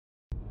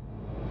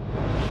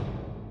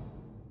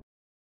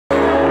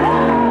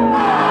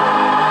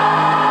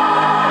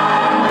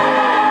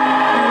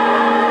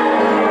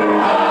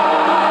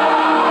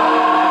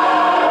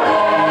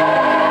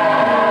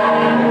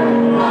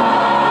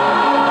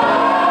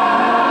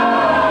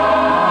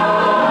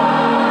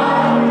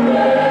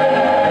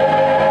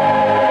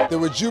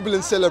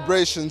jubilant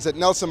celebrations at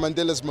Nelson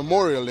Mandela's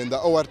memorial in the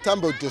OR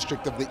Tambo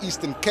district of the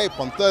Eastern Cape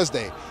on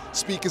Thursday.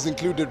 Speakers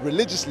included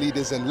religious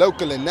leaders and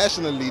local and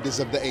national leaders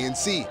of the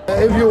ANC.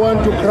 If you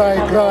want to cry,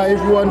 cry. If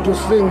you want to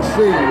sing,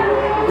 sing.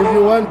 If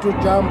you want to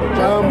jump,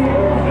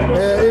 jump.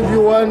 If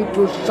you want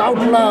to shout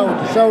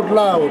loud, shout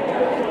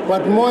loud.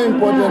 But more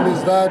important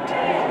is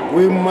that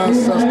we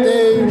must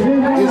sustain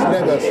his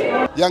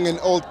legacy. Young and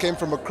old came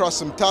from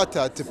across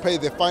Mthatha to pay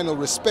their final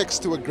respects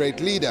to a great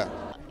leader.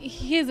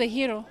 He's a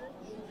hero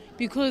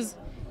because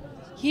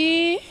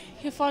he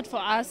fought for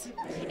us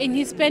and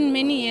he spent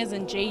many years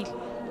in jail.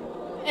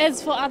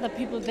 As for other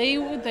people, they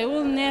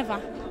will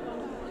never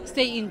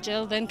stay in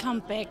jail, then come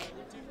back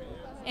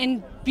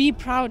and be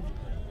proud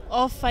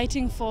of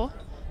fighting for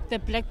the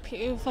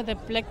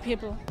black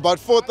people. About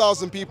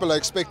 4,000 people are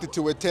expected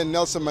to attend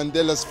Nelson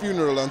Mandela's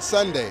funeral on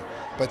Sunday,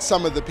 but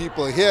some of the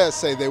people here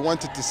say they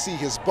wanted to see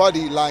his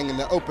body lying in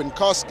an open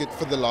casket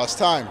for the last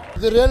time.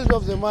 The reality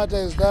of the matter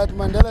is that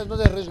Mandela is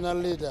not a regional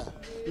leader,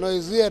 nor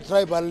is he a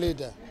tribal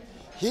leader.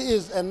 He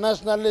is a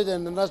national leader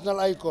and a national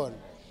icon.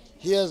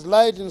 He has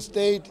lied in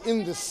state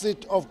in the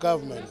seat of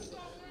government,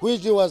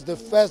 which he was the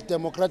first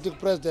democratic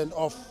president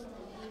of.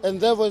 And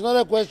therefore it's not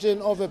a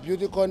question of a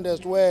beauty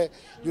contest where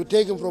you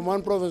take him from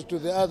one province to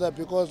the other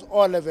because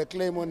all have a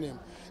claim on him.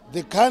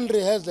 The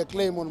country has a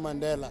claim on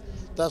Mandela.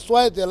 That's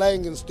why the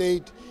lying in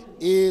state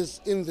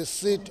is in the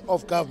seat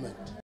of government.